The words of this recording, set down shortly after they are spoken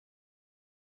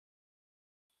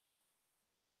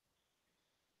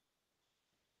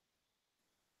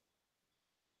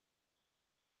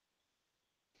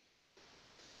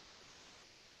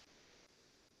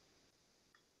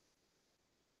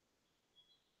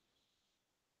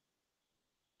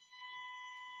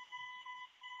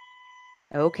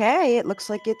Okay, it looks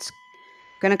like it's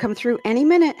going to come through any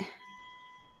minute.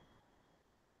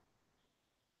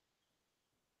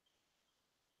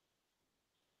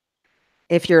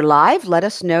 If you're live, let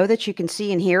us know that you can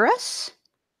see and hear us.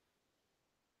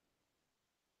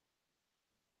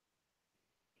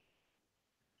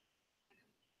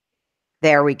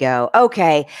 There we go.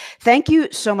 Okay. Thank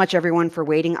you so much, everyone, for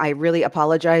waiting. I really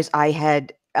apologize. I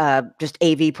had just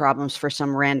AV problems for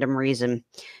some random reason.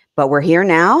 But we're here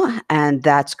now, and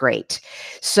that's great.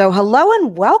 So, hello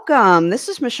and welcome. This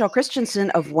is Michele Christensen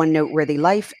of OneNote Worthy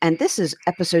Life, and this is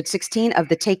episode 16 of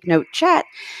the Take Note Chat.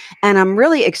 And I'm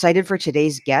really excited for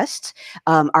today's guest.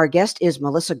 Our guest is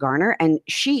Melissa Garner, and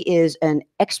she is an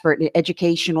expert in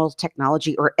educational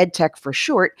technology, or EdTech for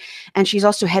short. And she's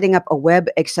also heading up a web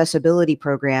accessibility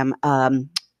program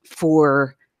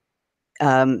for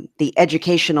the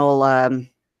educational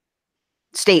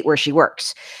state where she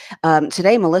works.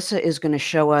 Today, Melissa is going to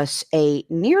show us a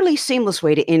nearly seamless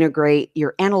way to integrate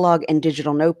your analog and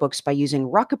digital notebooks by using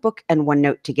Rocketbook and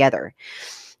OneNote together.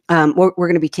 We're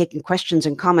going to be taking questions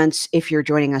and comments. If you're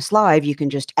joining us live, you can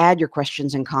just add your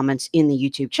questions and comments in the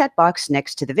YouTube chat box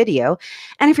next to the video.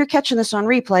 And if you're catching this on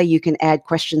replay, you can add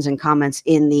questions and comments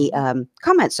in the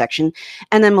comment section,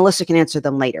 and then Melissa can answer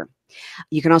them later.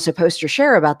 You can also post or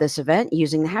share about this event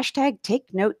using the hashtag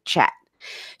TakeNoteChat.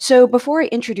 So before I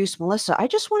introduce Melissa, I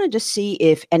just wanted to see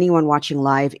if anyone watching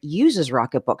live uses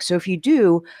Rocketbook. So if you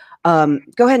do,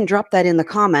 go ahead and drop that in the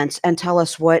comments and tell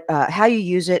us how you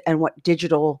use it and what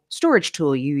digital storage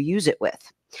tool you use it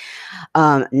with.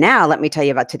 Now, let me tell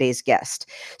you about today's guest.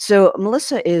 So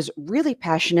Melissa is really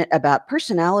passionate about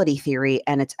personality theory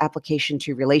and its application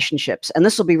to relationships. And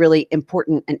this will be really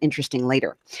important and interesting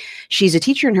later. She's a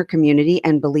teacher in her community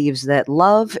and believes that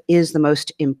love is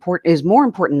more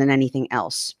important than anything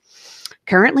else.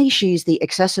 Currently, she's the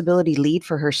accessibility lead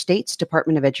for her state's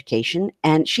Department of Education,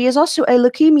 and she is also a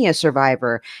leukemia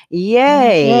survivor.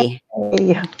 Yay!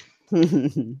 Yay.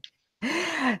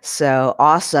 So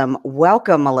awesome.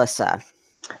 Welcome, Melissa.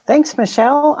 Thanks,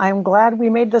 Michele. I'm glad we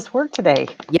made this work today.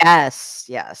 Yes,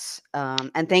 yes.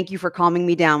 And thank you for calming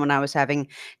me down when I was having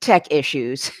tech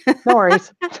issues. No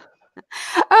worries.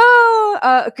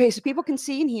 Okay. So people can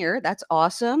see and hear. That's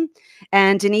awesome.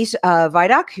 And Denise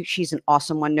Vidoc, she's an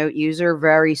awesome OneNote user,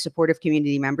 very supportive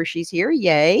community member. She's here.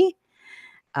 Yay.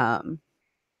 All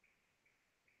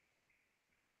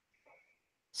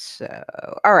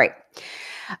right.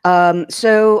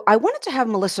 So I wanted to have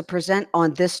Melissa present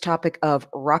on this topic of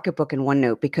Rocketbook and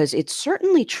OneNote because it's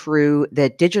certainly true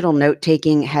that digital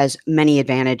note-taking has many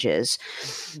advantages.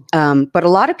 But a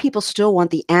lot of people still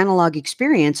want the analog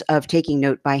experience of taking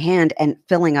note by hand and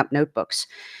filling up notebooks.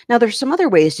 Now, there's some other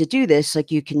ways to do this, like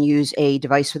you can use a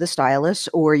device with a stylus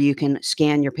or you can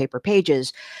scan your paper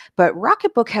pages. But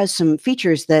Rocketbook has some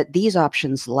features that these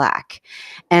options lack.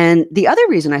 And the other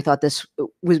reason I thought this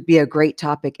would be a great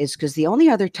topic is because the only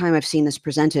other time I've seen this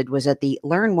presented was at the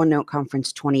Learn OneNote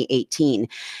Conference 2018.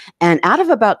 And out of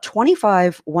about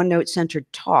 25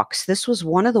 OneNote-centered talks, this was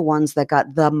one of the ones that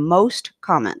got the most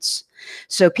comments.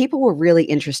 So people were really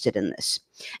interested in this.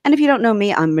 And if you don't know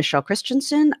me, I'm Michele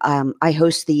Christensen. I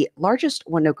host the largest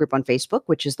OneNote group on Facebook,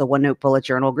 which is the OneNote Bullet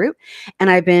Journal group. And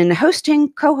I've been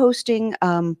co-hosting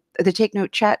the Take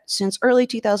Note chat since early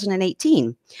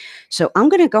 2018. So I'm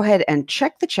going to go ahead and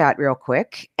check the chat real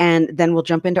quick, and then we'll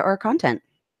jump into our content.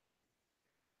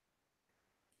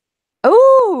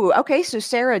 Oh, okay. So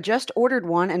Sarah just ordered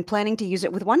one and planning to use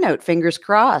it with OneNote. Fingers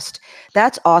crossed.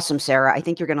 That's awesome, Sarah. I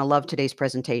think you're going to love today's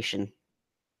presentation.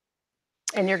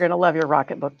 And you're going to love your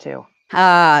Rocketbook too.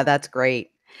 Ah, that's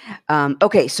great.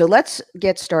 Okay, so let's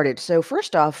get started. So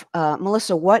first off,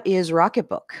 Melissa, what is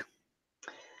Rocketbook?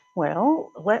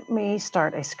 Well, let me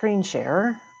start a screen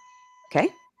share. Okay.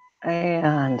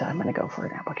 And I'm going to go for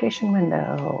an application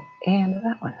window and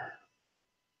that one.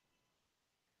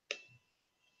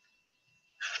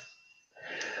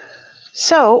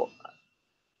 So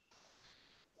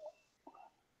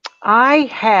I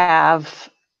have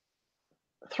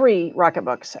 3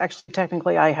 Rocketbooks. Actually,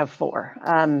 technically, I have 4.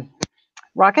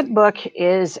 Rocketbook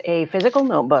is a physical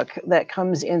notebook that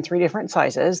comes in 3 different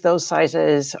sizes. Those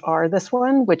sizes are this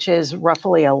one, which is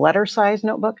roughly a letter size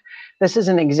notebook. This is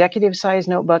an executive size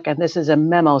notebook, and this is a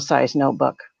memo size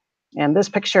notebook. And this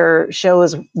picture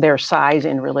shows their size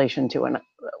in relation to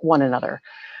one another.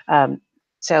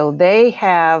 So they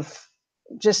have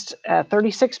just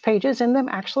 36 pages in them,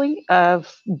 actually,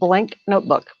 of blank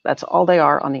notebook. That's all they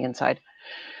are on the inside.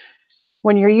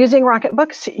 When you're using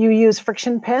Rocketbooks, you use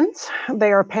friction pens.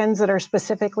 They are pens that are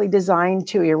specifically designed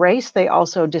to erase. They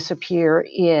also disappear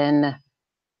in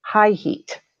high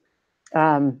heat.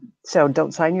 So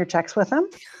don't sign your checks with them.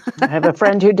 I have a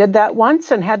friend who did that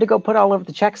once and had to go put all of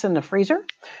the checks in the freezer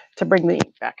to bring the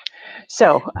ink back.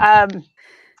 So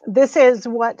this is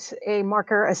what a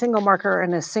single marker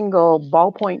and a single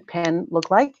ballpoint pen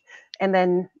look like. And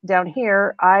then down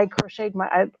here, I crocheted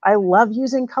I love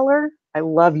using color. I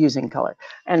love using color.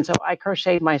 And so I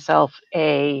crocheted myself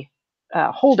a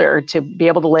holder to be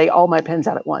able to lay all my pens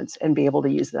out at once and be able to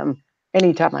use them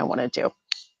anytime I wanted to.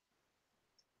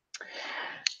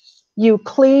 You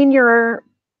clean your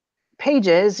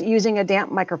pages using a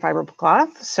damp microfiber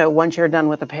cloth. So once you're done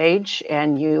with a page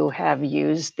and you have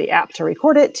used the app to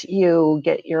record it, you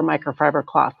get your microfiber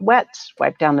cloth wet,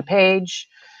 wipe down the page,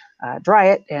 dry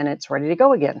it, and it's ready to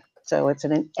go again. So it's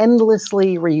an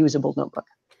endlessly reusable notebook.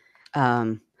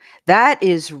 That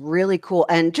is really cool.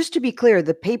 And just to be clear,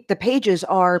 the pages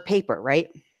are paper, right?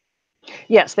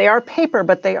 Yes, they are paper,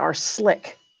 but they are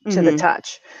slick to the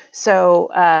touch.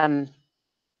 So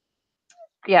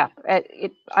yeah,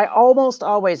 I almost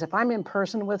always, if I'm in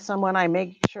person with someone, I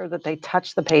make sure that they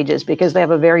touch the pages because they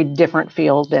have a very different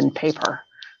feel than paper,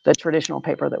 the traditional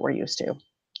paper that we're used to.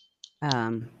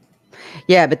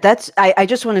 Yeah, but I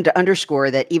just wanted to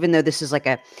underscore that even though this is like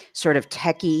a sort of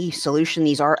techie solution,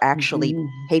 these are actually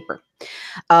paper.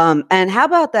 And how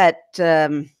about that?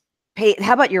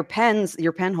 How about your pens,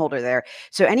 your pen holder there?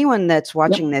 So anyone that's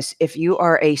watching this, if you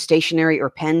are a stationery or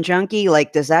pen junkie,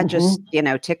 like, does that just,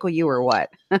 tickle you or what?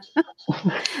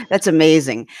 That's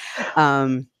amazing.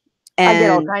 And I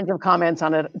get all kinds of comments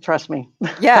on it. Trust me.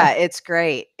 Yeah, it's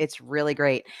great. It's really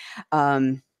great.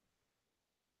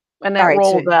 And that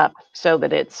rolls up so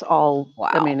that it's all, wow.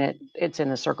 I mean, it's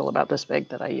in a circle about this big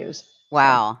that I use.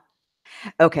 Wow. So.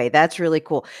 Okay, that's really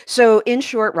cool. So in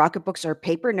short, Rocketbooks are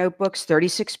paper notebooks,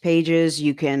 36 pages.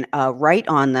 You can write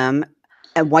on them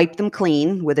and wipe them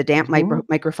clean with a damp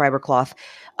microfiber cloth.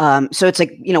 So it's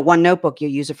like, one notebook, you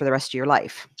use it for the rest of your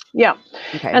life. Yeah.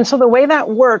 Okay. And so the way that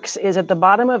works is at the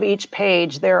bottom of each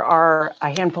page, there are a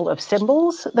handful of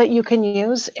symbols that you can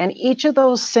use. And each of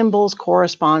those symbols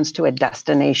corresponds to a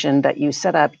destination that you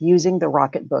set up using the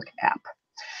Rocketbook app.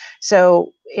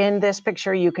 So in this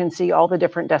picture, you can see all the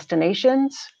different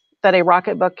destinations that a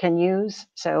Rocketbook can use.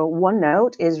 So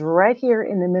OneNote is right here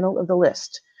in the middle of the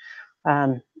list.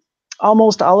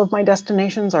 Almost all of my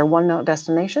destinations are OneNote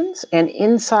destinations, and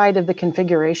inside of the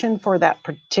configuration for that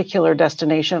particular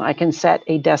destination, I can set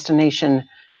a destination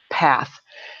path,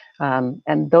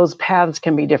 and those paths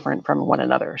can be different from one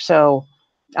another. So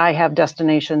I have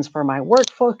destinations for my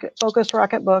work-focused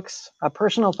Rocketbooks, a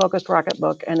personal-focused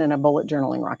Rocketbook, and then a bullet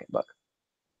journaling Rocketbook.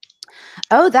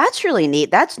 Oh, that's really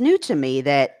neat. That's new to me,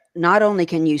 that not only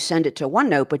can you send it to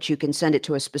OneNote, but you can send it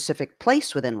to a specific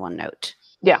place within OneNote.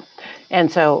 Yeah.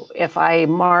 And so if I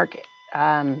mark,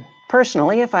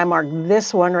 personally, if I mark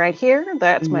this one right here,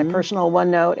 that's my personal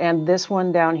OneNote, and this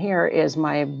one down here is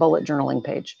my bullet journaling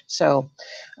page. So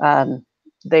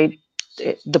the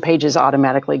pages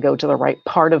automatically go to the right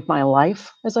part of my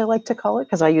life, as I like to call it,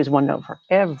 because I use OneNote for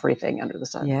everything under the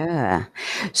sun. Yeah.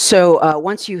 So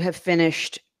once you have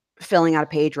finished filling out a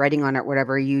page, writing on it,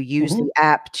 whatever, you use the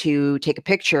app to take a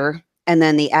picture, and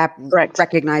then the app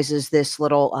recognizes this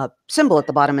little symbol at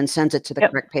the bottom and sends it to the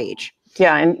correct page.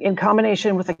 Yeah, and in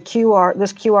combination with a QR,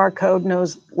 this QR code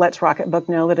lets Rocketbook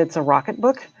know that it's a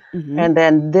Rocketbook. And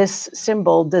then this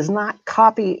symbol does not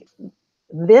copy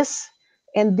this,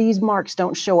 and these marks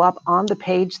don't show up on the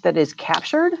page that is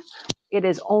captured. It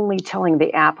is only telling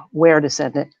the app where to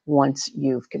send it once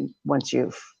you've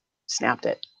snapped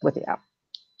it with the app.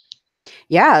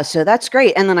 Yeah, so that's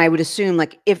great. And then I would assume,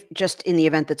 like, if just in the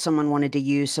event that someone wanted to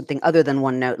use something other than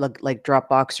OneNote, like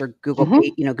Dropbox or Google,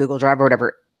 Google Drive or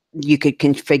whatever, you could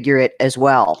configure it as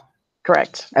well.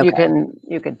 Correct. Okay.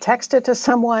 You can text it to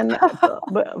someone,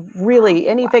 really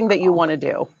anything that you want to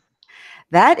do.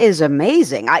 That is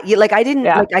amazing. I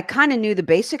kind of knew the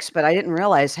basics, but I didn't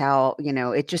realize how,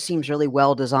 it just seems really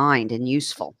well designed and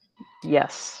useful.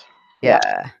 Yes.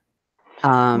 Yeah.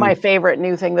 My favorite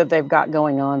new thing that they've got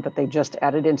going on that they just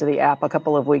added into the app a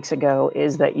couple of weeks ago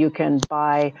is that you can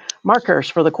buy markers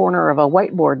for the corner of a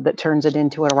whiteboard that turns it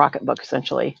into a Rocketbook,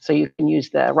 essentially. So you can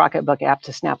use the Rocketbook app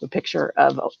to snap a picture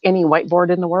of any whiteboard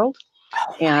in the world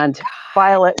and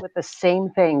file it with the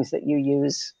same things that you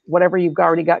use. Whatever you've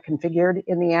already got configured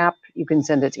in the app, you can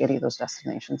send it to any of those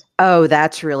destinations. Oh,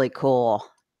 that's really cool.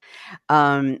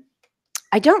 I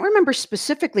don't remember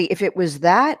specifically if it was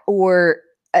that or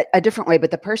a different way,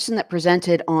 but the person that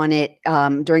presented on it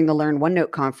during the Learn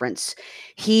OneNote conference,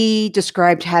 he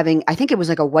described having, I think it was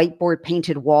like a whiteboard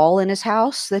painted wall in his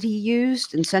house that he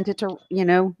used and sent it to,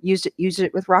 use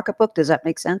it with Rocketbook. Does that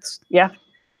make sense? Yeah.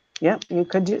 Yeah, you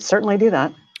could certainly do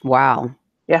that. Wow.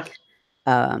 Yeah.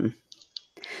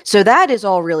 So that is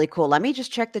all really cool. Let me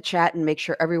just check the chat and make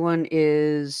sure everyone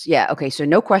is, yeah, okay. So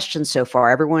no questions so far.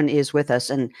 Everyone is with us.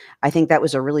 And I think that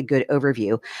was a really good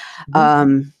overview.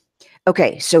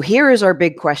 Okay, so here is our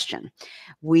big question.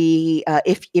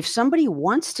 If somebody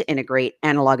wants to integrate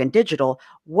analog and digital,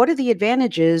 what are the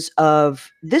advantages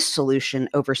of this solution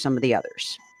over some of the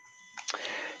others?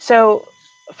 So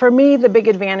for me, the big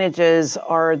advantages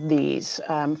are these.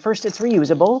 First, it's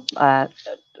reusable.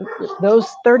 Those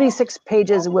 36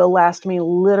 pages will last me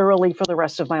literally for the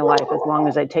rest of my life, as long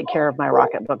as I take care of my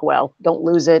Rocketbook well. Don't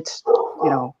lose it,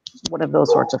 one of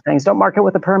those sorts of things. Don't mark it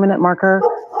with a permanent marker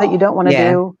that you don't want to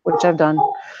do, which I've done.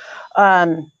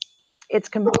 It's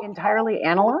entirely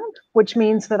analog, which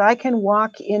means that I can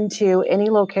walk into any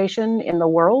location in the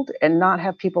world and not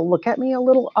have people look at me a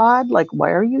little odd, like,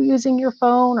 why are you using your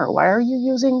phone? Or why are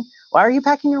you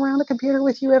packing around a computer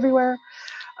with you everywhere?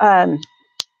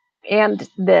 And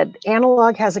that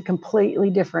analog has a completely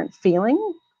different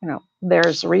feeling.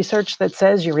 There's research that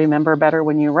says you remember better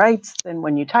when you write than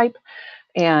when you type.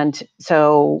 And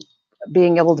so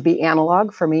being able to be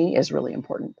analog for me is really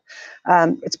important.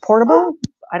 It's portable.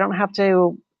 I don't have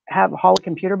to haul a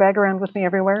computer bag around with me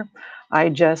everywhere. I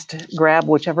just grab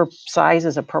whichever size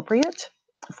is appropriate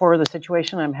for the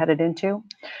situation I'm headed into.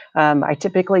 I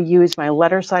typically use my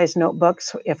letter size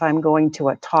notebooks if I'm going to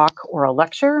a talk or a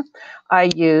lecture. I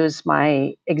use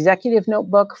my executive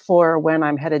notebook for when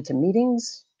I'm headed to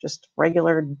meetings, just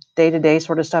regular day-to-day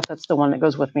sort of stuff. That's the one that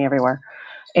goes with me everywhere.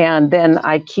 And then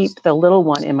I keep the little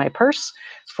one in my purse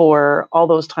for all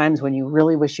those times when you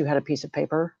really wish you had a piece of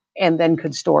paper, and then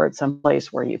could store it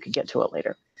someplace where you could get to it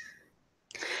later.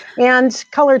 And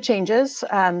color changes.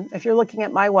 If you're looking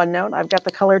at my OneNote, I've got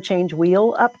the color change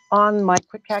wheel up on my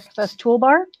Quick Access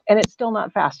toolbar, and it's still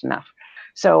not fast enough.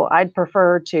 So I'd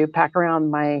prefer to pack around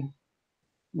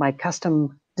my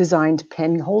custom designed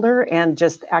pen holder and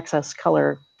just access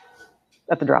color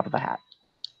at the drop of a hat.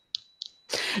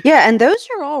 Yeah, and those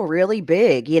are all really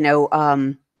big,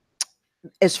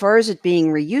 as far as it being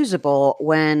reusable.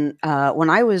 When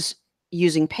I was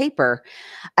using paper,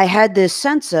 I had this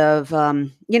sense of,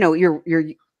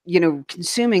 you're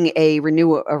consuming a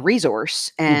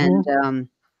resource, and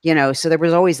so there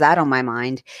was always that on my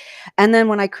mind. And then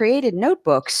when I created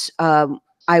notebooks,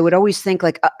 I would always think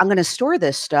like, I'm going to store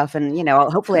this stuff, and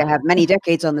hopefully I have many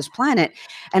decades on this planet.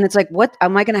 And it's like, what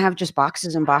am I going to have? Just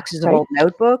boxes and boxes of old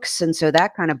notebooks? And so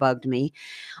that kind of bugged me.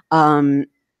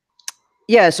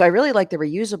 Yeah, so I really like the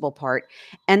reusable part.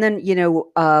 And then,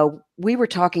 we were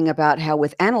talking about how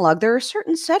with analog, there are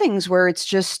certain settings where it's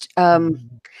just, I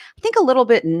think a little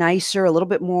bit nicer, a little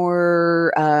bit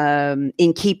more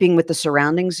in keeping with the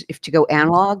surroundings if to go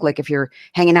analog, like if you're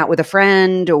hanging out with a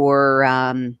friend or,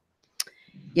 I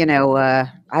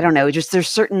don't know, just there's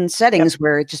certain settings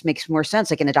where it just makes more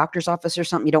sense, like in a doctor's office or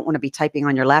something, you don't want to be typing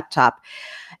on your laptop.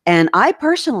 And I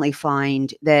personally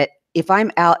find that if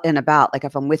I'm out and about, like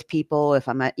if I'm with people, if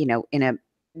I'm at, in a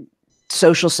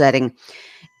social setting,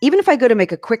 even if I go to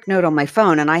make a quick note on my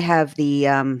phone and I have the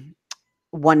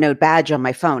OneNote badge on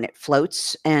my phone, it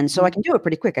floats. And so I can do it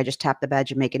pretty quick. I just tap the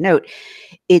badge and make a note.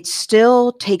 It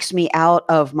still takes me out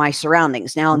of my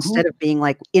surroundings. Now, instead of being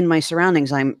like in my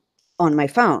surroundings, I'm on my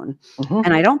phone.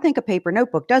 And I don't think a paper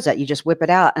notebook does that. You just whip it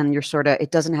out and you're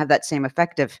it doesn't have that same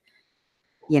effect of,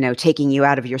 taking you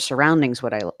out of your surroundings,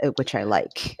 which I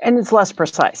like. And it's less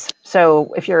precise.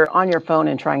 So if you're on your phone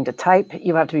and trying to type,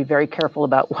 you have to be very careful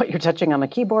about what you're touching on the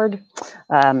keyboard.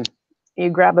 You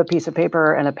grab a piece of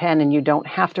paper and a pen, and you don't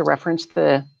have to reference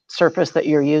the surface that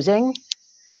you're using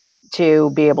to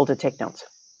be able to take notes.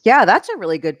 Yeah, that's a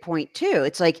really good point too.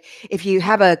 It's like if you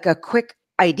have a quick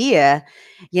idea,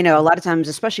 a lot of times,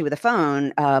 especially with a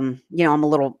phone, I'm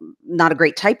not a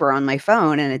great typer on my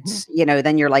phone, and it's,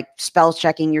 then you're like spell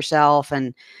checking yourself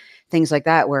and things like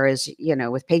that. Whereas,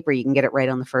 with paper, you can get it right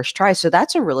on the first try. So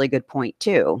that's a really good point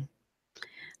too.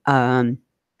 And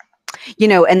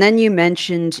then you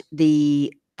mentioned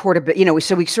the portability,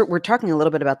 so we're talking a little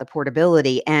bit about the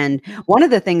portability. And one of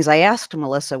the things I asked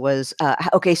Melissa was,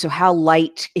 okay, so how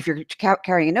light, if you're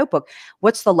carrying a notebook,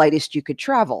 what's the lightest you could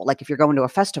travel? Like if you're going to a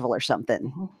festival or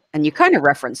something, and you kind of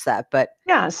referenced that, but.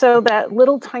 Yeah, so that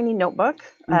little tiny notebook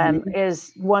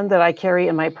is one that I carry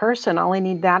in my purse, and all I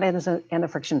need that is and a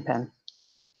friction pen.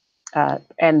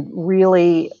 And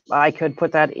really, I could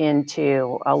put that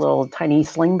into a little tiny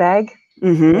sling bag,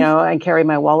 and carry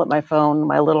my wallet, my phone,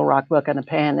 my little Rockbook, and a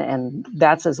pen, and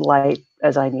that's as light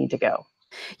as I need to go.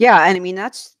 Yeah, and I mean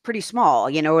that's pretty small.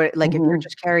 Like if you're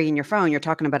just carrying your phone, you're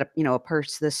talking about a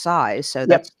purse this size. So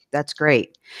that's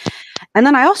great. And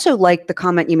then I also like the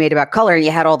comment you made about color, and you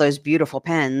had all those beautiful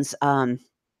pens.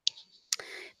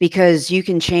 because you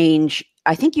can change.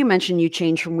 I think you mentioned you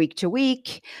change from week to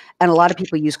week, and a lot of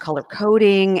people use color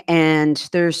coding, and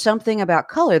there's something about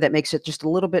color that makes it just a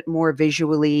little bit more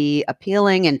visually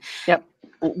appealing, and Yep.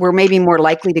 we're maybe more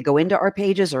likely to go into our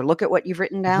pages or look at what you've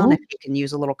written down if you can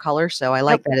use a little color. So I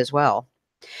like that as well.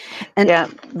 And yeah,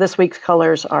 this week's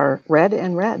colors are red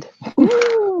and red.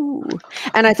 ooh,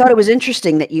 and I thought it was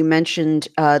interesting that you mentioned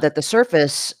that the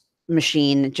Surface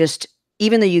machine just,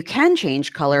 even though you can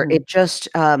change color, it just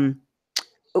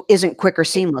isn't quick or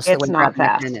seamless the way It's not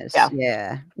grabbing a pen fast. is. Yeah.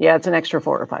 Yeah. Yeah, it's an extra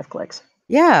 4 or 5 clicks.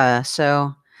 Yeah.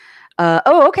 So,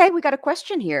 oh, okay. We got a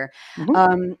question here.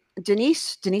 Mhm.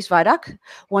 Denise Vidoc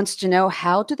wants to know,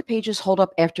 how do the pages hold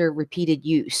up after repeated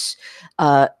use?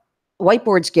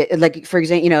 Whiteboards get, like, for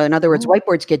example, in other words,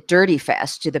 whiteboards get dirty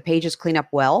fast. Do the pages clean up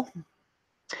well?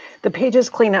 The pages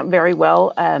clean up very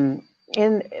well.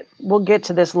 We'll get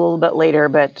to this a little bit later,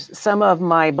 but some of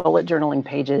my bullet journaling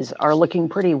pages are looking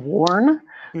pretty worn,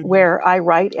 where I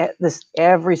write at this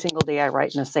every single day. I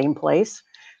write in the same place,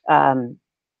 and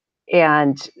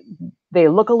they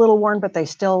look a little worn, but they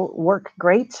still work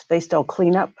great. They still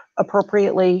clean up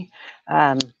appropriately.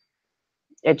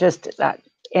 It just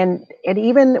and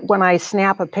even when I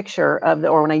snap a picture of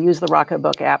or when I use the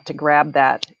Rocketbook app to grab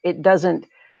that, it doesn't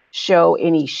show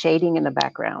any shading in the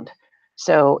background.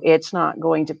 So it's not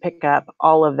going to pick up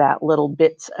all of that little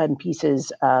bits and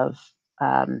pieces of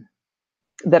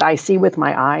that I see with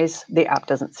my eyes, the app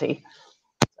doesn't see.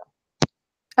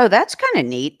 Oh, that's kind of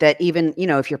neat that even,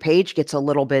 if your page gets a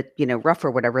little bit, rough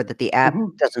or whatever, that the app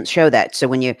doesn't show that. So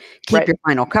when you keep your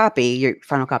final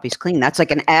copy's clean. That's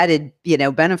like an added,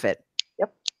 benefit.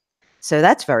 Yep. So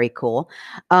that's very cool.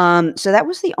 So that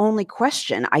was the only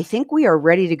question. I think we are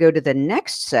ready to go to the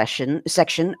next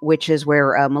section, which is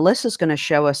where Melissa's going to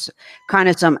show us kind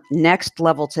of some next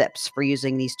level tips for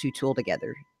using these two tools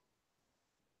together.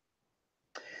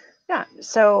 Yeah.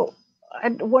 So I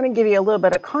want to give you a little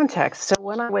bit of context. So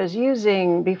when I was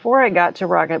before I got to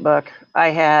Rocketbook, I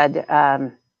had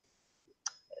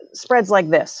spreads like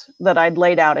this that I'd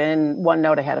laid out in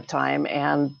OneNote ahead of time,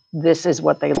 and this is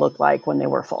what they looked like when they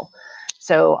were full.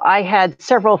 So I had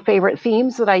several favorite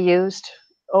themes that I used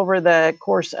over the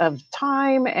course of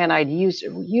time, and I'd used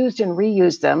and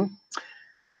reused them.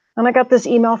 And I got this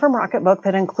email from Rocketbook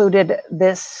that included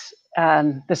this.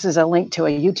 This is a link to a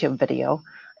YouTube video.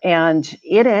 And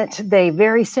in it, they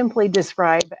very simply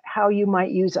describe how you might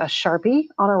use a Sharpie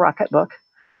on a Rocketbook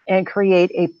and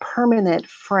create a permanent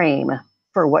frame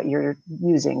for what you're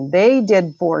using. They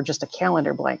did for just a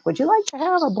calendar blank. Would you like to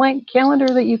have a blank calendar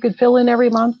that you could fill in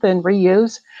every month and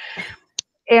reuse?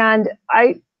 And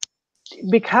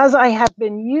because I have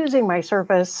been using my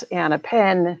Surface and a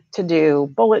pen to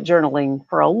do bullet journaling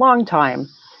for a long time,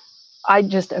 I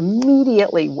just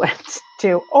immediately went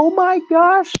to, oh my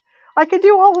gosh, I could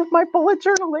do all of my bullet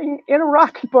journaling in a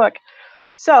Rocketbook.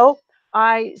 So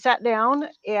I sat down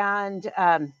and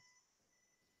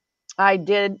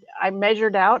I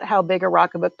measured out how big a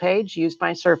Rocketbook page, used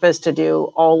my Surface to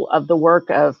do all of the work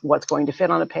of what's going to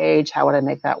fit on a page, how would I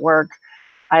make that work.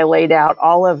 I laid out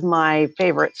all of my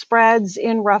favorite spreads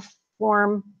in rough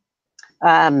form.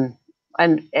 And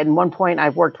at one point,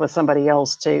 I've worked with somebody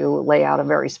else to lay out a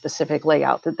very specific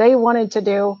layout that they wanted to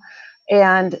do.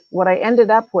 And what I ended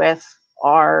up with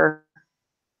are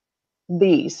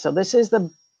these. So this is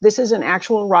an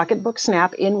actual Rocketbook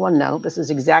snap in OneNote. This is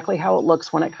exactly how it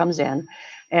looks when it comes in.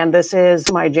 And this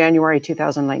is my January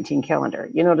 2019 calendar.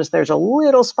 You notice there's a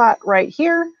little spot right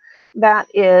here. That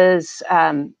is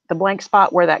the blank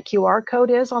spot where that QR code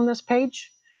is on this page,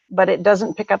 but it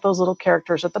doesn't pick up those little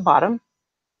characters at the bottom.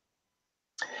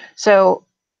 So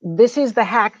this is the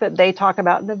hack that they talk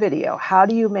about in the video. How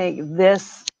do you make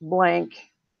this blank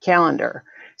calendar?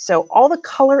 So all the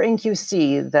color ink you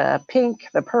see, the pink,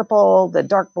 the purple, the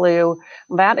dark blue,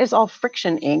 that is all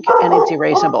friction ink and it's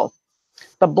erasable.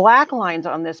 The black lines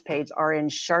on this page are in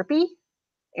Sharpie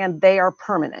and they are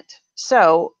permanent.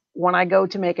 So when I go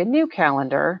to make a new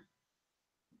calendar,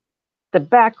 the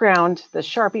background, the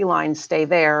Sharpie lines stay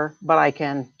there, but I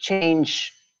can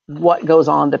change what goes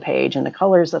on the page and the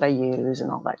colors that I use and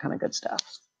all that kind of good stuff.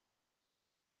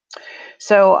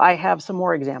 So I have some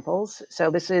more examples.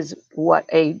 So this is what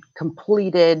a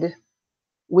completed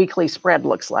weekly spread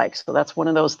looks like. So that's one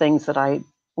of those things that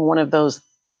one of those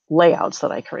layouts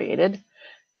that I created.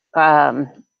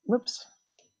 Whoops.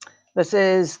 This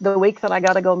is the week that I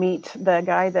got to go meet the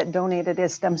guy that donated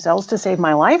his stem cells to save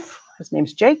my life. His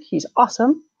name's Jake. He's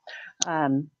awesome.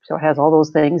 So it has all those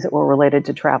things that were related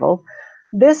to travel.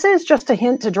 This is just a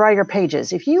hint to dry your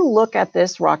pages. If you look at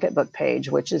this Rocketbook page,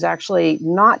 which is actually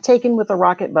not taken with the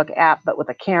Rocketbook app, but with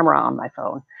a camera on my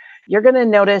phone, You're going to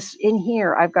notice in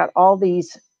here, I've got all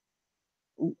these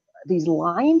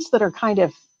lines that are kind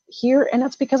of here, and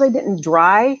that's because I didn't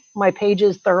dry my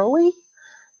pages thoroughly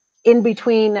in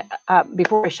between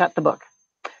before I shut the book.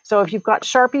 So if you've got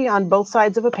Sharpie on both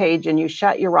sides of a page and you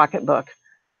shut your Rocketbook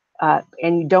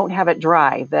and you don't have it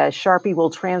dry, the Sharpie will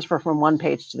transfer from one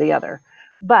page to the other.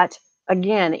 But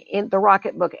again, in the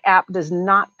Rocketbook app does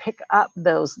not pick up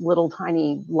those little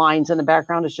tiny lines in the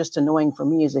background. It's just annoying for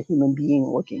me as a human being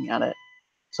looking at it.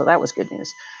 So that was good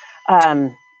news.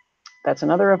 That's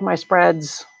another of my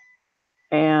spreads.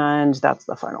 And that's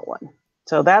the final one.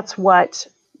 So that's what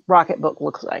Rocketbook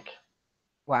looks like.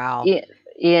 Wow.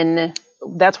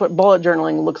 That's what bullet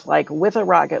journaling looks like with a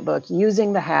Rocketbook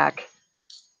using the hack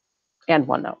and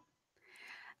OneNote.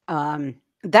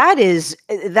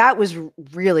 That was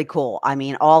really cool. I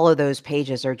mean, all of those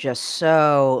pages are just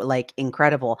so like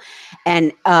incredible.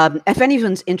 And if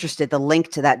anyone's interested, the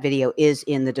link to that video is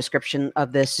in the description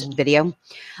of this video.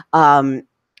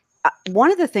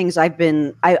 One of the things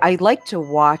I like to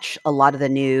watch a lot of the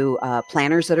new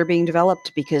planners that are being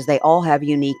developed because they all have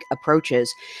unique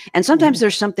approaches. And sometimes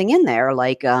there's something in there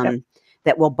like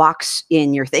that will box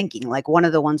in your thinking. Like one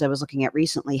of the ones I was looking at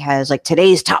recently has like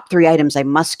today's top 3 items I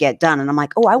must get done. And I'm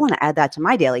like, oh, I want to add that to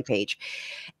my daily page.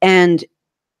 And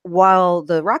while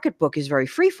the Rocketbook is very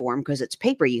freeform because it's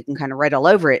paper, you can kind of write all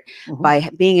over it. By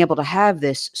being able to have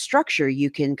this structure, you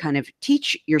can kind of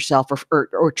teach yourself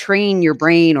or train your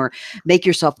brain or make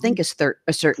yourself think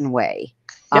a certain way.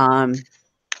 And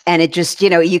it just,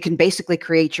 you can basically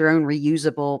create your own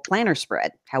reusable planner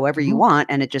spread however you want,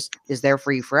 and it just is there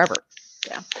for you forever.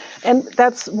 Yeah. And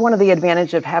that's one of the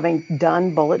advantages of having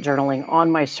done bullet journaling on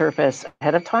my Surface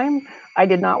ahead of time. I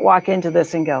did not walk into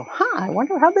this and go, I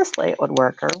wonder how this layout would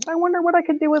work, or I wonder what I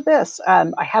could do with this.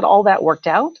 I had all that worked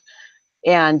out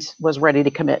and was ready to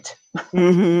commit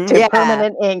to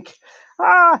permanent ink.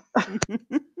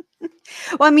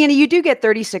 Well, I mean, you do get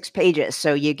 36 pages,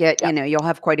 so you get, you'll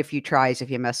have quite a few tries if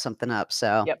you mess something up.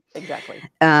 So, exactly.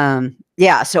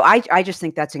 Yeah. So I just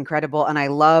think that's incredible. And I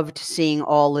loved seeing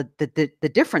all of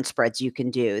the different spreads you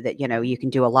can do that, you can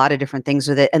do a lot of different things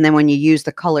with it. And then when you use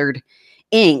the colored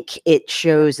ink, it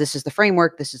shows this is the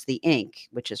framework, this is the ink,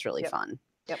 which is really fun.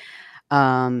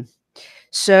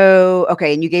 So,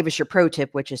 okay. And you gave us your pro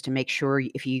tip, which is to make sure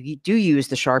if you do use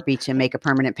the Sharpie to make a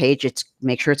permanent page,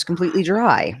 make sure it's completely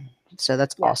dry. So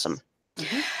that's awesome.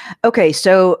 Okay.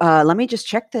 So let me just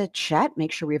check the chat,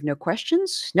 make sure we have no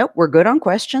questions. Nope. We're good on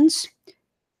questions.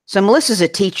 So Melissa's a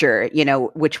teacher,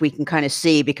 which we can kind of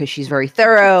see because she's very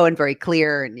thorough and very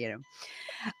clear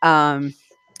and,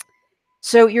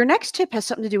 so your next tip has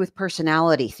something to do with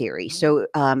personality theory. So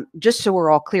just so we're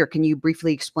all clear, can you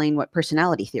briefly explain what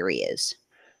personality theory is?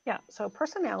 Yeah, so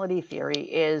personality theory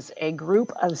is a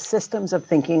group of systems of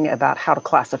thinking about how to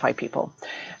classify people.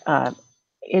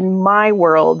 In my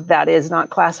world, that is not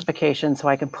classification, so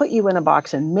I can put you in a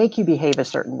box and make you behave a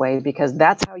certain way because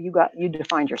that's how you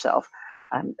defined yourself.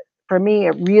 For me,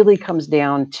 it really comes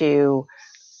down to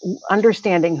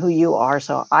understanding who you are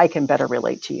so I can better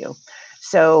relate to you.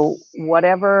 So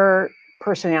whatever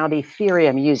personality theory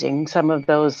I'm using, some of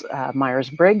those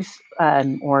Myers-Briggs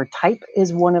or type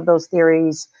is one of those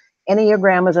theories.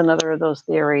 Enneagram is another of those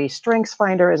theories.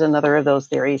 StrengthsFinder is another of those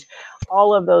theories.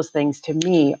 All of those things to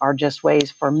me are just ways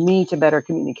for me to better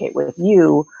communicate with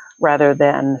you rather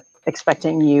than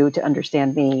expecting you to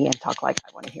understand me and talk like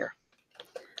I want to hear.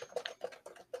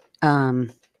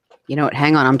 You know what?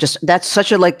 Hang on. That's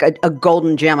such a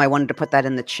golden gem. I wanted to put that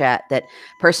in the chat that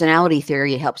personality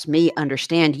theory helps me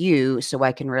understand you so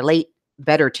I can relate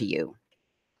better to you.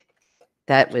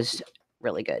 That was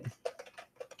really good.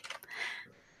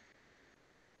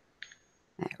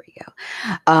 There we go.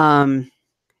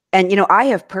 And, I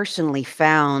have personally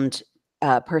found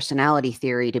personality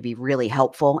theory to be really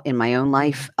helpful in my own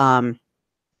life. I've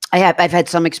had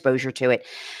some exposure to it.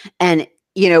 And,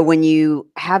 when you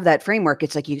have that framework,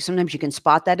 it's like sometimes you can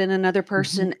spot that in another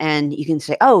person and you can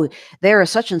say, oh, they're a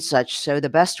such and such. So the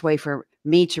best way for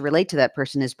me to relate to that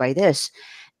person is by this.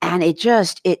 And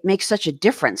it makes such a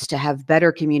difference to have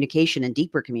better communication and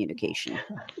deeper communication.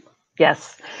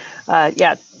 Yes.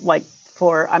 Yeah.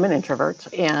 I'm an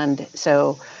introvert. And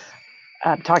so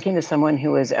talking to someone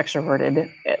who is extroverted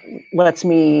lets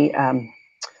me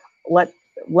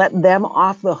let them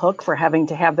off the hook for having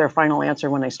to have their final answer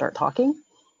when I start talking.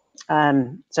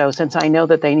 So since I know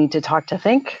that they need to talk to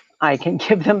think, I can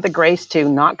give them the grace to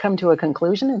not come to a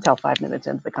conclusion until 5 minutes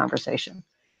into the conversation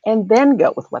and then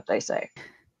go with what they say.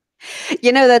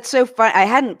 That's so fun. I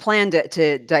hadn't planned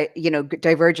to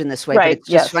diverge in this way, but it's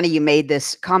just funny you made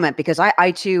this comment because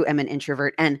I too am an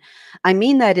introvert. And I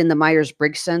mean that in the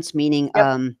Myers-Briggs sense, meaning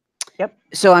Yep.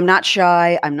 So I'm not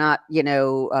shy. I'm not,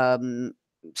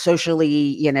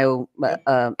 socially,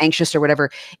 anxious or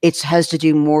whatever. It has to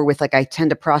do more with like I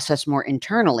tend to process more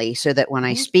internally so that when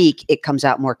I speak, it comes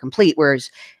out more complete.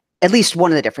 Whereas at least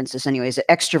one of the differences, anyways,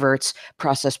 extroverts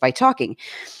process by talking.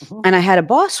 And I had a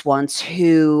boss once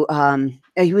who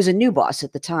he was a new boss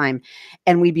at the time,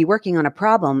 and we'd be working on a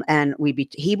problem, and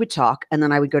he would talk, and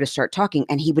then I would go to start talking,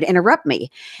 and he would interrupt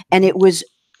me, and it was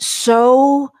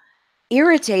so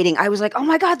irritating. I was like, oh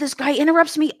my God, this guy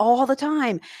interrupts me all the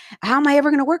time. How am I ever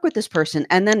going to work with this person?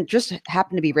 And then just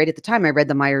happened to be right at the time I read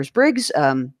the Myers-Briggs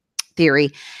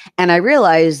theory. And I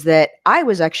realized that I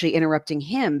was actually interrupting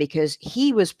him because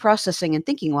he was processing and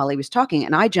thinking while he was talking.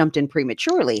 And I jumped in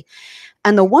prematurely.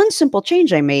 And the one simple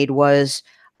change I made was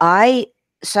I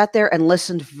sat there and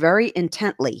listened very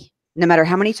intently, no matter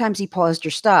how many times he paused or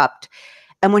stopped.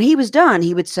 And when he was done,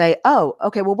 he would say, oh,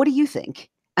 okay, well, what do you think?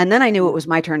 And then I knew it was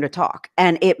my turn to talk.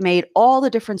 And it made all the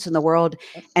difference in the world.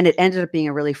 And it ended up being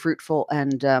a really fruitful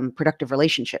and productive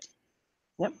relationship.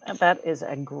 Yep. And that is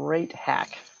a great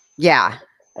hack. Yeah.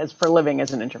 As for living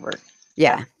as an introvert.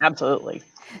 Yeah. Absolutely.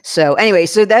 So anyway,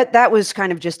 so that was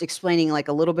kind of just explaining like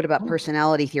a little bit about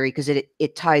personality theory because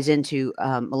it ties into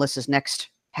Melissa's next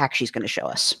hack she's going to show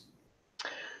us.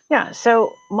 Yeah.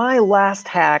 So my last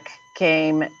hack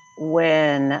came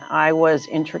when I was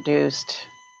introduced.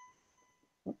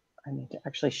 I need to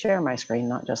actually share my screen,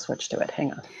 not just switch to it.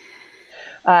 Hang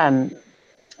on.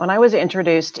 When I was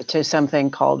introduced to something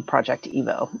called Project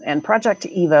Evo, and Project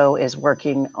Evo is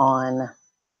working on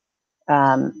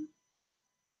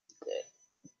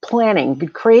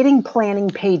creating planning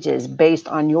pages based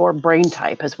on your brain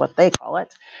type is what they call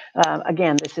it.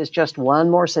 Again, this is just one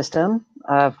more system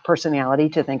of personality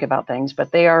to think about things,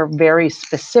 but they are very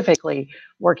specifically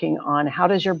working on how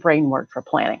does your brain work for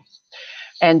planning.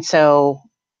 And so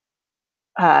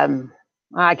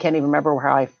I can't even remember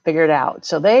how I figured it out.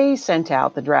 So they sent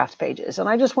out the draft pages, and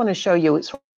I just want to show you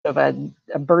sort of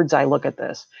a bird's eye look at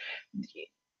this.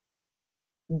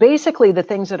 Basically, the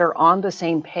things that are on the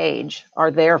same page are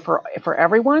there for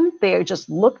everyone. They just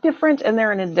look different and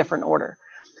they're in a different order.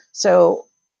 So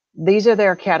these are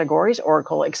their categories: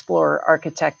 Oracle, Explorer,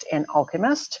 Architect, and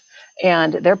Alchemist.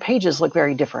 And their pages look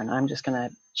very different. I'm just going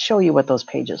to show you what those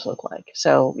pages look like.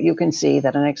 So you can see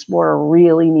that an Explorer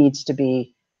really needs to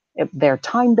be, if they're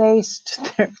time-based,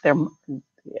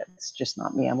 it's just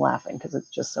not me. I'm laughing because it's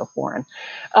just so foreign.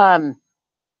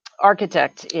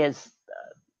 Architect is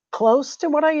close to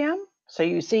what I am. So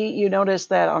you notice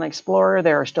that on Explorer,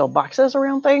 there are still boxes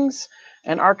around things,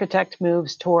 and Architect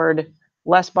moves toward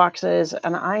less boxes,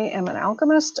 and I am an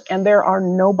Alchemist, and there are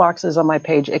no boxes on my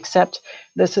page except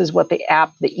this is what the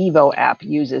Evo app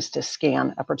uses to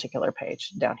scan a particular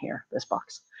page down here, this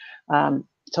box.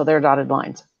 So they're dotted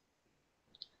lines.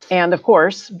 And of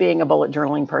course, being a bullet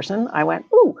journaling person, I went,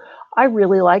 ooh, I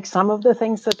really like some of the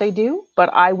things that they do, but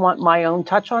I want my own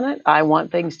touch on it. I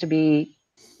want things to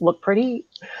look pretty.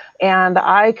 And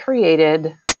I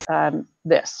created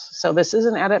this. So this is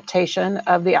an adaptation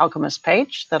of the Alchemist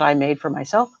page that I made for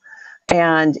myself.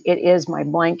 And it is my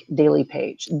blank daily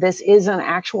page. This is an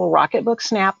actual Rocketbook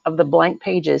snap of the blank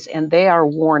pages, and they are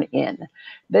worn in.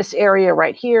 This area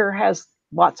right here has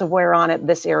lots of wear on it.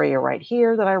 This area right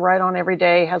here that I write on every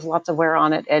day has lots of wear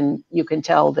on it. And you can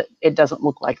tell that it doesn't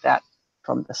look like that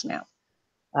from the snap.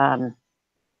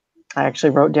 I actually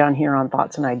wrote down here on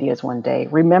Thoughts and Ideas one day,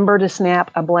 remember to snap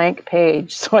a blank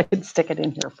page so I could stick it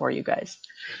in here for you guys.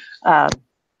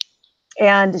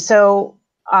 And so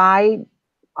I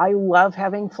love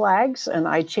having flags, and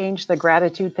I changed the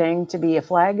gratitude thing to be a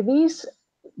flag. These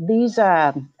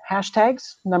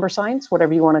hashtags, number signs,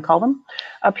 whatever you want to call them,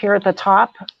 up here at the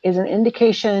top is an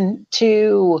indication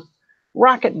to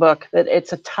Rocketbook that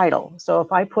it's a title. So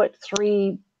if I put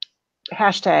 3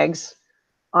 hashtags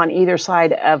on either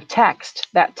side of text,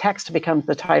 that text becomes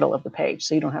the title of the page.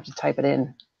 So you don't have to type it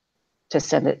in to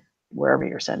send it wherever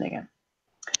you're sending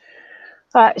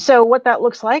it. So what that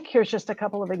looks like, here's just a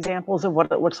couple of examples of what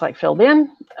it looks like filled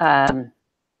in.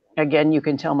 Again, you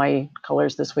can tell my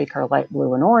colors this week are light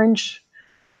blue and orange.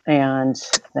 And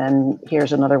then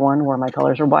here's another one where my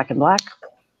colors are black and black.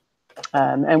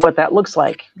 And what that looks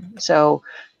like. So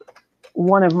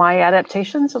one of my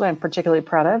adaptations that I'm particularly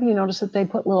proud of, you notice that they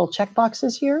put little check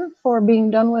boxes here for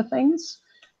being done with things.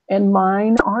 And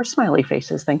mine are smiley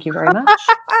faces. Thank you very much.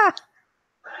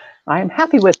 I am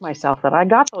happy with myself that I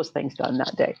got those things done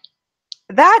that day.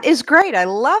 That is great. I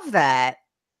love that.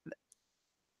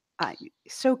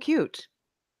 So cute.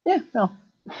 Yeah, no.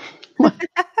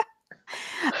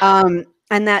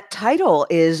 And that title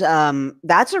is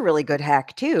that's a really good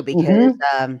hack too, because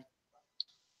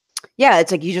Yeah,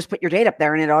 it's like you just put your date up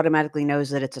there and it automatically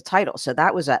knows that it's a title. So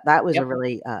that was a Yep.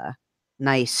 really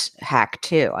nice hack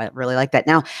too. I really like that.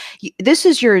 Now, this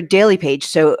is your daily page.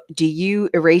 So do you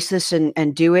erase this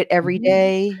and do it every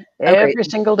day? Okay. Every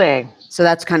single day. So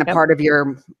that's kind of Yep. part of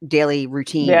your daily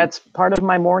routine. That's part of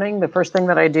my morning. The first thing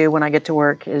that I do when I get to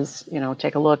work is,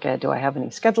 take a look at, do I have any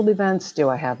scheduled events? Do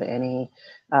I have any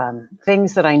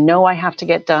things that I know I have to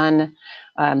get done?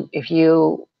 If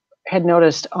you had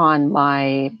noticed on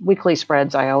my weekly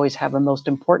spreads, I always have a most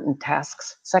important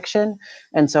tasks section.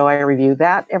 And so I review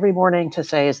that every morning to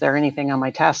say, is there anything on my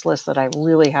task list that I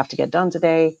really have to get done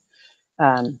today?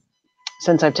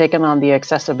 Since I've taken on the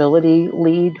accessibility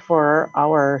lead for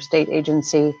our state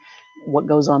agency, what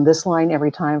goes on this line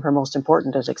every time for most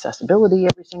important is accessibility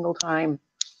every single time.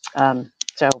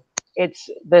 So it's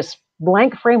this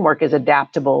blank framework is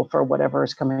adaptable for whatever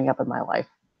is coming up in my life.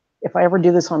 If I ever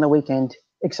do this on the weekend,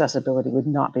 accessibility would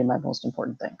not be my most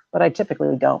important thing, but I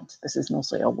typically don't. This is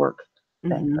mostly a work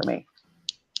thing for me.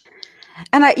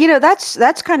 And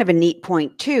that's kind of a neat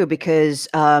point too, because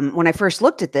when I first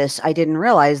looked at this, I didn't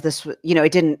realize this.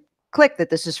 It didn't click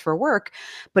that this is for work,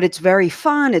 but it's very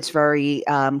fun. It's very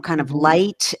kind of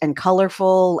light and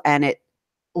colorful, and it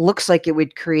looks like it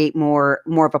would create more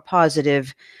of a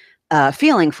positive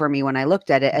feeling for me when I looked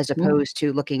at it, as opposed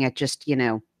to looking at just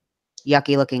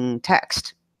yucky looking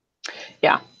text.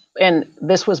 Yeah, and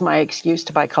this was my excuse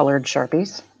to buy colored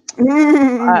Sharpies.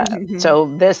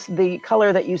 So the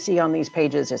color that you see on these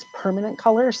pages is permanent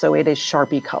color, so it is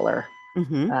Sharpie color.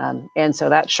 And so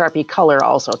that Sharpie color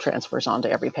also transfers onto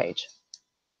every page.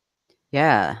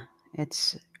 Yeah,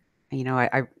 it's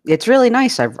it's really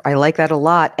nice. I like that a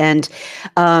lot. And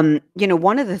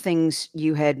one of the things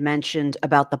you had mentioned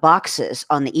about the boxes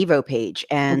on the Evo page,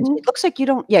 and it looks like you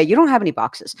don't have any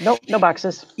boxes. Nope, no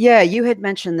boxes. Yeah, you had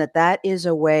mentioned that is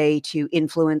a way to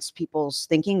influence people's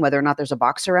thinking, whether or not there's a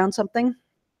box around something.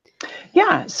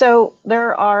 Yeah, so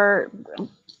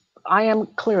I am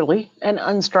clearly an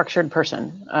unstructured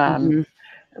person.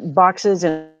 Boxes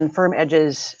and firm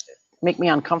edges make me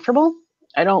uncomfortable.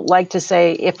 I don't like to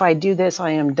say, if I do this, I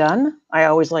am done. I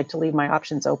always like to leave my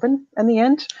options open in the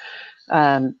end.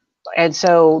 And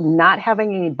so not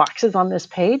having any boxes on this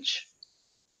page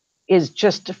is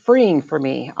just freeing for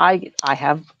me. I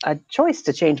have a choice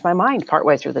to change my mind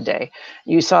partway through the day.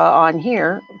 You saw on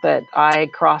here that I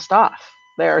crossed off.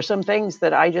 There are some things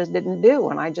that I just didn't do,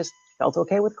 and I just felt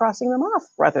okay with crossing them off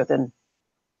rather than,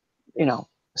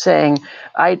 saying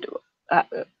I, uh,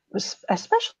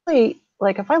 especially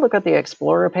like if I look at the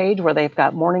Explorer page where they've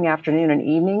got morning, afternoon, and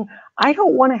evening, I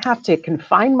don't want to have to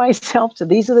confine myself to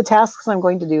these are the tasks I'm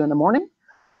going to do in the morning.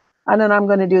 And then I'm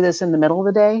going to do this in the middle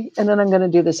of the day. And then I'm going to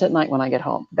do this at night when I get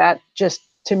home. That just,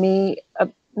 to me,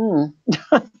 no,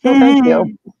 thank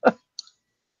you.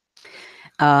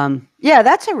 Yeah,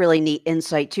 that's a really neat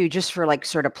insight too, just for like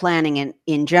sort of planning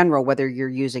in general, whether you're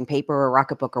using paper or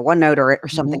Rocketbook or OneNote or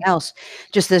something else.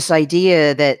 Just this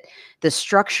idea that the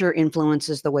structure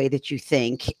influences the way that you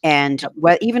think, and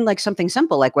even like something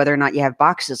simple like whether or not you have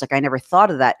boxes. Like I never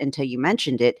thought of that until you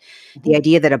mentioned it. The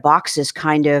idea that a box is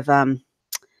kind of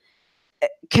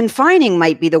confining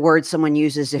might be the word someone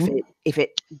uses if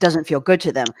it doesn't feel good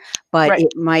to them, but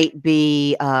it might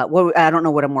be I don't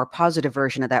know what a more positive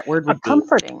version of that word would be.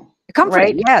 Comforting.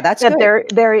 Comforting, Right? yeah, that's that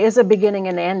good. there is a beginning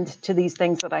and end to these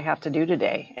things that I have to do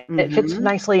today. It fits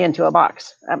nicely into a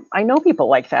box. I know people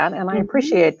like that, and I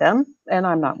appreciate them, and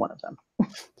I'm not one of them.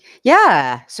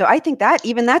 Yeah, so I think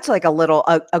that's like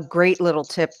a great little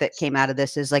tip that came out of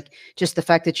this is like just the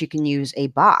fact that you can use a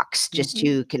box just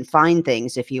to confine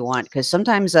things if you want, because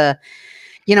sometimes I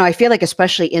feel like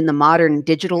especially in the modern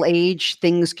digital age,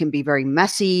 things can be very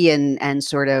messy and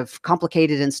sort of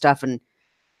complicated and stuff. And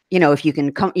if you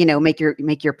can make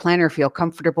your planner feel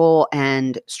comfortable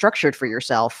and structured for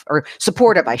yourself, or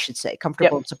supportive, I should say,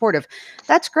 comfortable and supportive,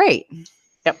 that's great.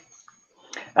 Yep.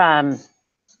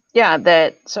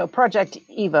 So Project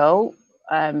Evo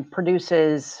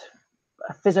produces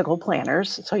physical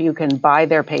planners, so you can buy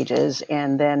their pages,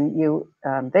 and then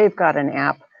they've got an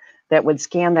app that would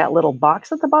scan that little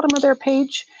box at the bottom of their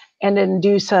page and then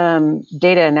do some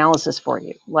data analysis for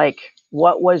you. Like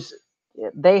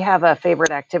they have a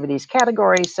favorite activities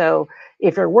category. So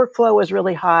if your workflow was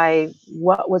really high,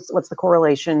 what's the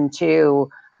correlation to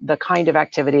the kind of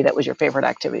activity that was your favorite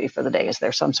activity for the day? Is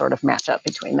there some sort of matchup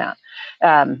between that?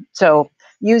 So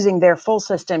using their full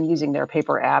system, using their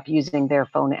paper app, using their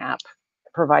phone app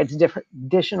provides different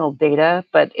additional data,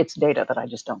 but it's data that I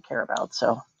just don't care about.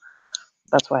 So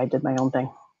that's why I did my own thing.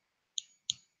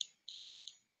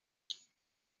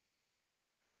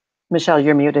 Michele,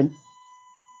 you're muted.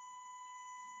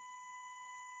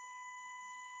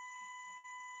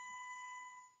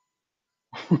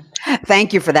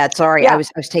 Thank you for that. Sorry, Yeah. I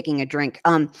was taking a drink.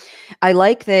 I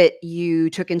like that you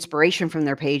took inspiration from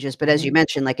their pages, but as you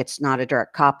mentioned, like it's not a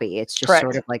direct copy. It's just sort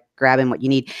Correct. of like grabbing what you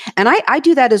need. And I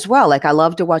do that as well. Like I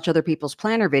love to watch other people's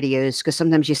planner videos because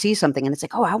sometimes you see something and it's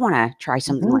like, oh, I want to try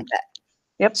something like that.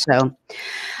 Yep. So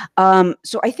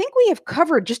I think we have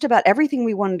covered just about everything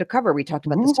we wanted to cover. We talked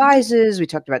about the sizes, we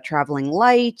talked about traveling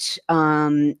light,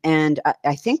 and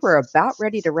I think we're about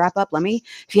ready to wrap up.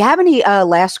 If you have any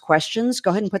last questions, go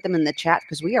ahead and put them in the chat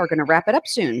because we are going to wrap it up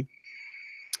soon.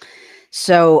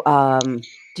 So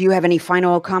do you have any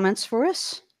final comments for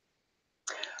us?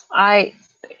 I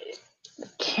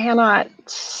cannot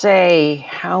say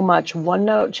how much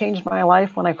OneNote changed my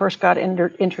life when I first got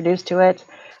introduced to it,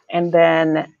 and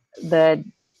then the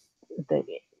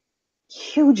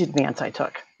huge advance I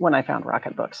took when I found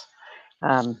Rocketbooks.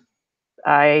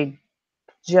 I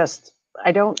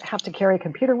don't have to carry a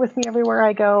computer with me everywhere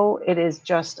I go. It is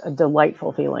just a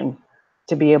delightful feeling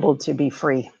to be able to be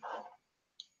free.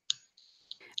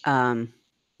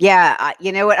 Yeah,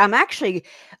 you know what? I'm actually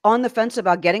on the fence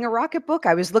about getting a Rocketbook.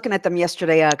 I was looking at them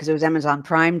yesterday because it was Amazon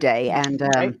Prime Day, and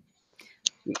Right.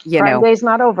 you Prime know, Day's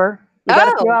not over. You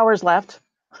got a few hours left.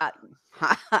 I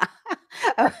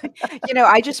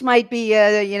just might be,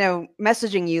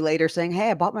 messaging you later saying,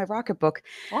 "Hey, I bought my Rocketbook."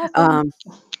 Awesome.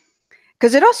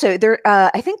 Because it also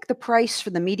I think the price for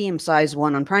the medium size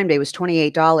one on Prime Day was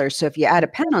 $28. So if you add a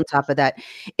pen on top of that,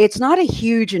 it's not a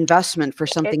huge investment for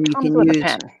something you comes can with a use.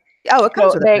 pen. Oh, it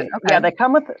comes So with a pen. Okay.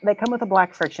 they come with a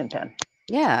black friction pen.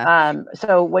 Yeah.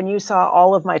 So when you saw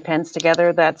all of my pens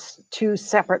together, that's 2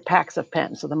 separate packs of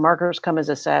pens. So the markers come as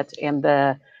a set and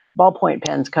the ballpoint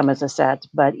pens come as a set,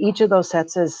 but each of those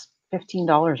sets is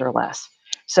 $15 or less.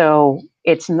 So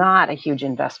it's not a huge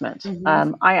investment.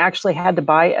 I actually had to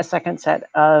buy a second set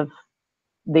of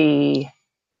the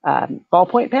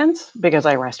ballpoint pens because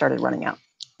I started running out.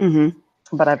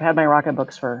 But I've had my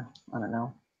Rocketbooks for, I don't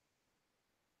know,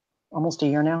 almost a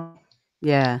year now.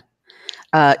 Yeah.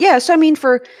 Yeah. So, I mean,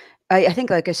 I think,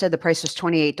 like I said, the price was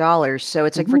 $28. So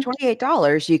it's like for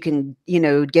 $28, you can,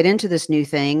 get into this new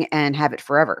thing and have it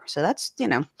forever. So that's,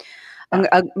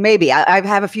 maybe I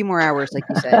have a few more hours, like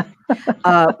you said.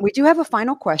 We do have a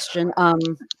final question.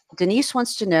 Denise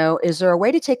wants to know, is there a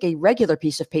way to take a regular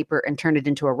piece of paper and turn it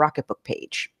into a Rocketbook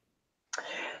page?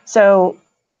 So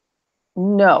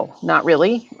no, not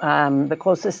really. The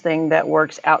closest thing that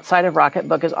works outside of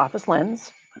Rocketbook is Office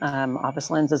Lens. Office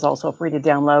Lens is also free to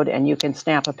download, and you can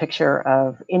snap a picture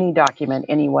of any document,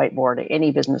 any whiteboard,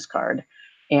 any business card,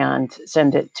 and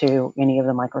send it to any of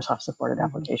the Microsoft supported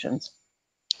applications.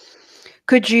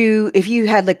 Could you, if you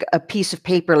had like a piece of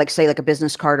paper, like say like a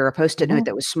business card or a Post-it note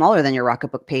that was smaller than your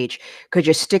Rocketbook page, could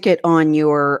you stick it on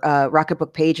your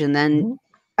Rocketbook page and then,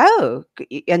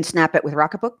 and snap it with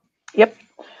Rocketbook? Yep.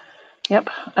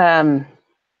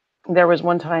 There was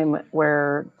one time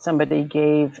where somebody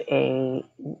gave a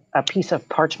piece of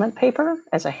parchment paper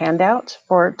as a handout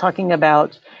for talking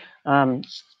about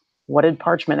what did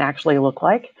parchment actually look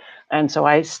like. And so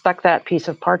I stuck that piece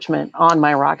of parchment on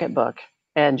my Rocketbook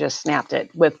and just snapped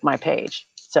it with my page.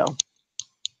 So.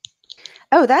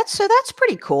 Oh, that's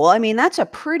pretty cool. I mean, that's a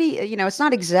pretty, it's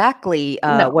not exactly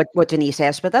what Denise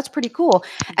asked, but that's pretty cool.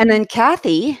 And then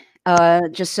Kathy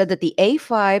just said that the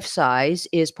A5 size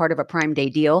is part of a Prime Day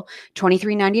deal.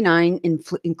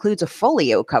 $23.99 includes a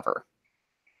folio cover.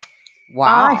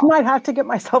 Wow. I might have to get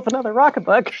myself another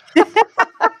Rocketbook.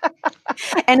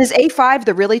 And is A5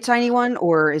 the really tiny one,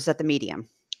 or is that the medium?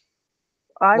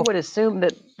 I would assume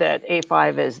that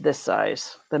A5 is this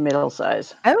size, the middle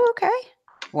size. Oh, okay.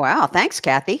 Wow. Thanks,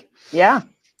 Kathy. Yeah.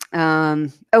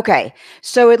 Okay.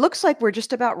 So it looks like we're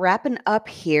just about wrapping up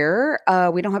here.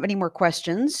 We don't have any more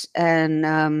questions, and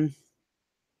I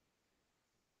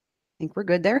think we're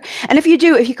good there. And if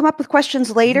you come up with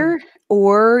questions later,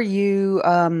 or you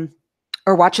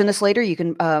are watching this later, you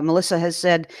can, Melissa has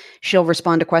said she'll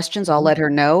respond to questions. I'll let her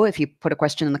know if you put a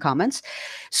question in the comments.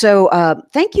 So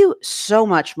thank you so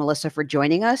much, Melissa, for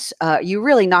joining us. You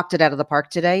really knocked it out of the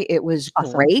park today. It was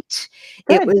great.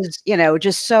 Good. It was,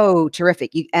 just so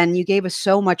terrific. And you gave us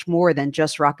so much more than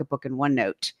just Rocketbook and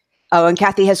OneNote. Oh, and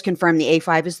Kathy has confirmed the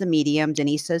A5 is the medium.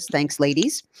 Denise says, thanks,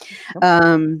 ladies.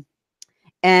 And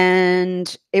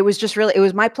it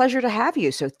was my pleasure to have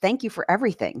you. So thank you for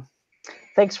everything.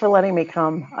 Thanks for letting me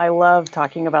come. I love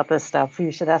talking about this stuff.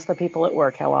 You should ask the people at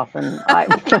work how often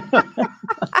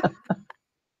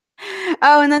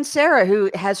Oh, and then Sarah, who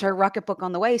has her Rocketbook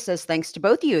on the way, says, thanks to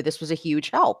both of you. This was a huge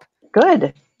help.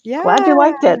 Good. Yeah. Glad you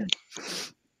liked it.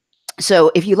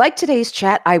 So if you like today's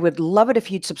chat, I would love it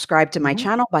if you'd subscribe to my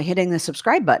channel by hitting the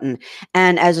subscribe button.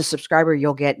 And as a subscriber,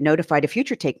 you'll get notified of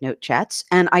future Take Note chats.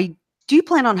 And I do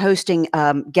plan on hosting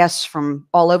guests from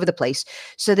all over the place.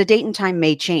 So the date and time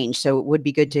may change. So it would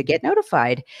be good to get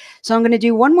notified. So I'm going to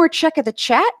do one more check of the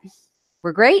chat.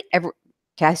 We're great.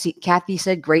 Kathy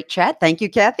said, great chat. Thank you,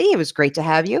 Kathy. It was great to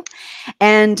have you.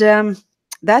 And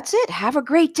that's it. Have a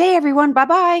great day, everyone.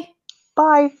 Bye-bye.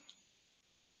 Bye.